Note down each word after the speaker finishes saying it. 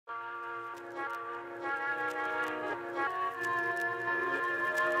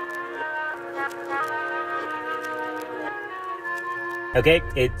Okay,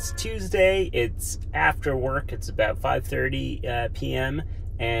 it's Tuesday, it's after work, it's about 5:30 p.m.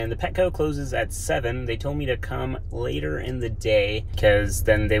 and the Petco closes at 7. They told me to come later in the day because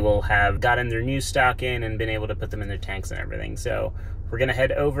then they will have gotten their new stock in and been able to put them in their tanks and everything. So we're gonna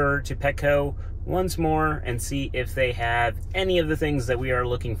head over to Petco once more and see if they have any of the things that we are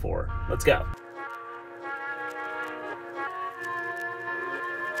looking for. Let's go.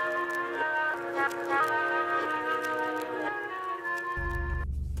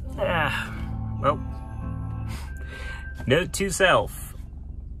 Well, note to self,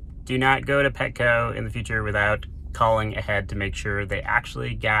 do not go to Petco in the future without calling ahead to make sure they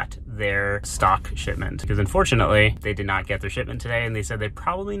actually got their stock shipment. Because unfortunately, they did not get their shipment today, and they said they're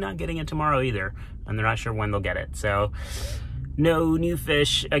probably not getting it tomorrow either, and they're not sure when they'll get it. So, no new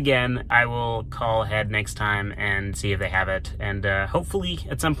fish again. I will call ahead next time and see if they have it. And hopefully,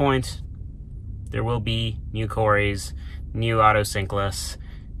 at some point, there will be new Corys, new Autocinklus,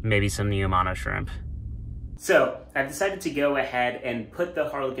 maybe some new mono shrimp. So I've decided to go ahead and put the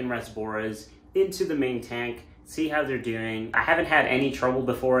Harlequin Rasboras into the main tank, see how they're doing. I haven't had any trouble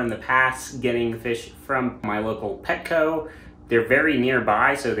before in the past getting fish from my local Petco. They're very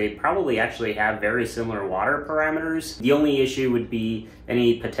nearby, so they probably actually have very similar water parameters. The only issue would be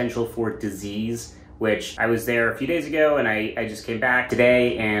any potential for disease, which I was there a few days ago and I just came back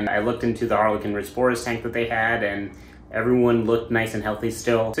today and I looked into the Harlequin Rasboras tank that they had, and everyone looked nice and healthy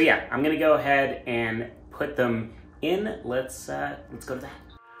still. So yeah, I'm gonna go ahead and put them in. Let's go to that.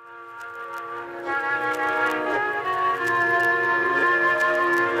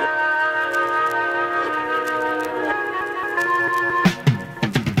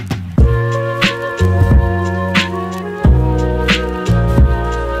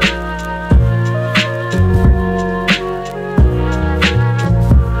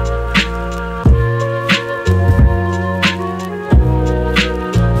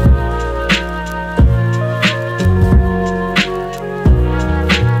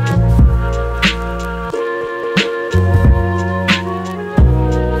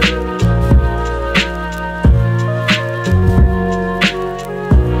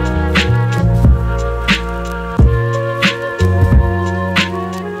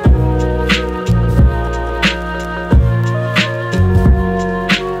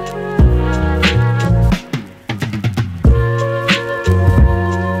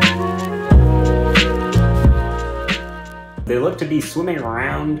 They look to be swimming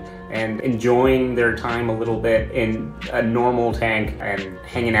around and enjoying their time a little bit in a normal tank and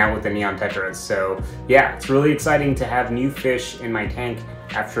hanging out with the neon tetras. So yeah, it's really exciting to have new fish in my tank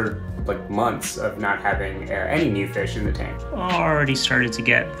after like months of not having any new fish in the tank. Already started to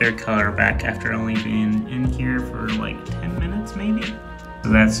get their color back after only being in here for like 10 minutes maybe. So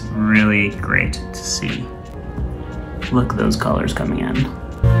that's really great to see. Look at those colors coming in.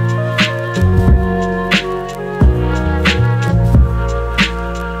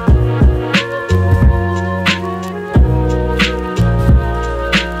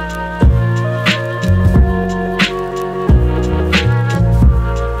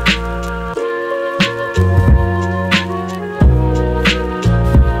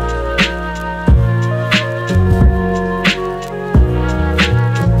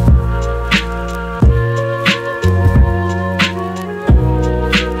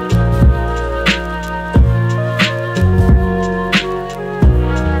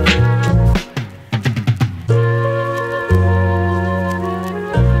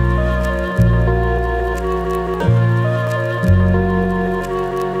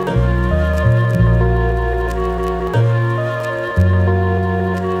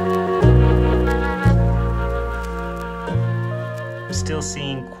 Still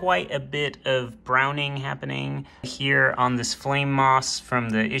seeing quite a bit of browning happening here on this flame moss from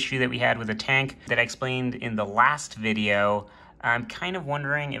the issue that we had with the tank that I explained in the last video. I'm kind of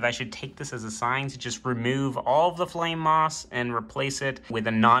wondering if I should take this as a sign to just remove all of the flame moss and replace it with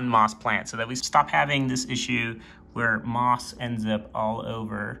a non-moss plant so that we stop having this issue where moss ends up all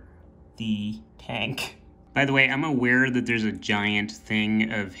over the tank. By the way, I'm aware that there's a giant thing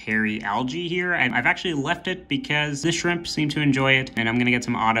of hairy algae here. I've actually left it because the shrimp seem to enjoy it, and I'm gonna get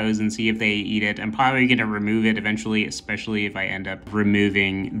some autos and see if they eat it. I'm probably gonna remove it eventually, especially if I end up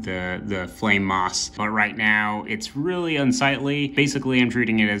removing the flame moss. But right now, it's really unsightly. Basically, I'm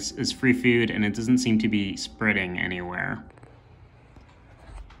treating it as free food, and it doesn't seem to be spreading anywhere.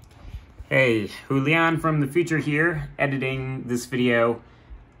 Hey, Julian from the future here, editing this video.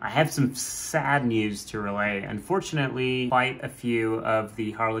 I have some sad news to relay. Unfortunately, quite a few of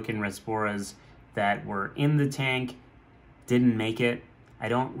the Harlequin Rasboras that were in the tank didn't make it. I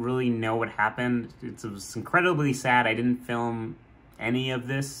don't really know what happened. It was incredibly sad. I didn't film any of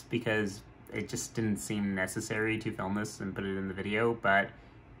this because it just didn't seem necessary to film this and put it in the video, but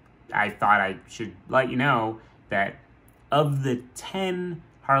I thought I should let you know that of the 10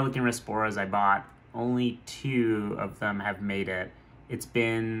 Harlequin Rasboras I bought, only 2 of them have made it. It's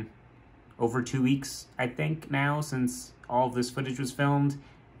been over 2 weeks, I think, now since all of this footage was filmed,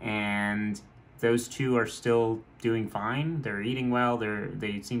 and those 2 are still doing fine. They're eating well,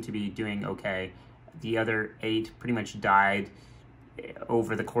 they seem to be doing okay. The other 8 pretty much died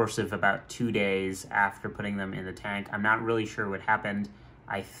over the course of about 2 days after putting them in the tank. I'm not really sure what happened.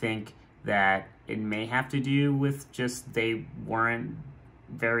 I think that it may have to do with just they weren't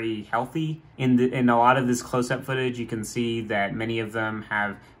very healthy. In a lot of this close-up footage, you can see that many of them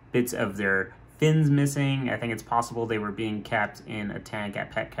have bits of their fins missing. I think it's possible they were being kept in a tank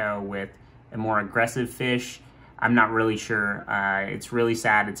at Petco with a more aggressive fish. I'm not really sure. It's really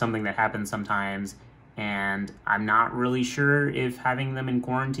sad. It's something that happens sometimes, and I'm not really sure if having them in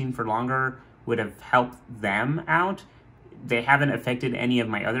quarantine for longer would have helped them out. They haven't affected any of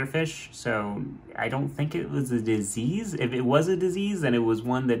my other fish, so I don't think it was a disease. If it was a disease, then it was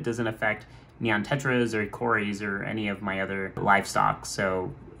one that doesn't affect neon tetras or cories or any of my other livestock,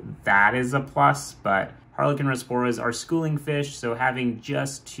 so that is a plus. But Harlequin Rasboras are schooling fish, so having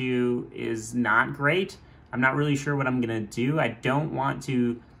just 2 is not great. I'm not really sure what I'm gonna do. I don't want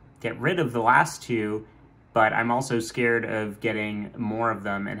to get rid of the last 2, but I'm also scared of getting more of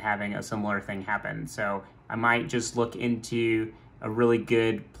them and having a similar thing happen. So I might just look into a really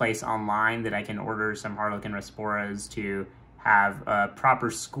good place online that I can order some Harlequin Rasboras to have a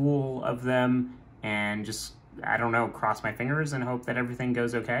proper school of them and just, I don't know, cross my fingers and hope that everything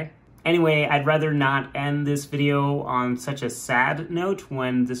goes okay. Anyway, I'd rather not end this video on such a sad note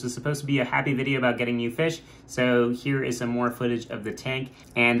when this was supposed to be a happy video about getting new fish. So here is some more footage of the tank,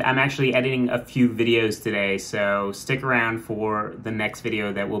 and I'm actually editing a few videos today, so stick around for the next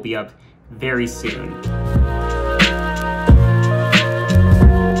video that will be up very soon.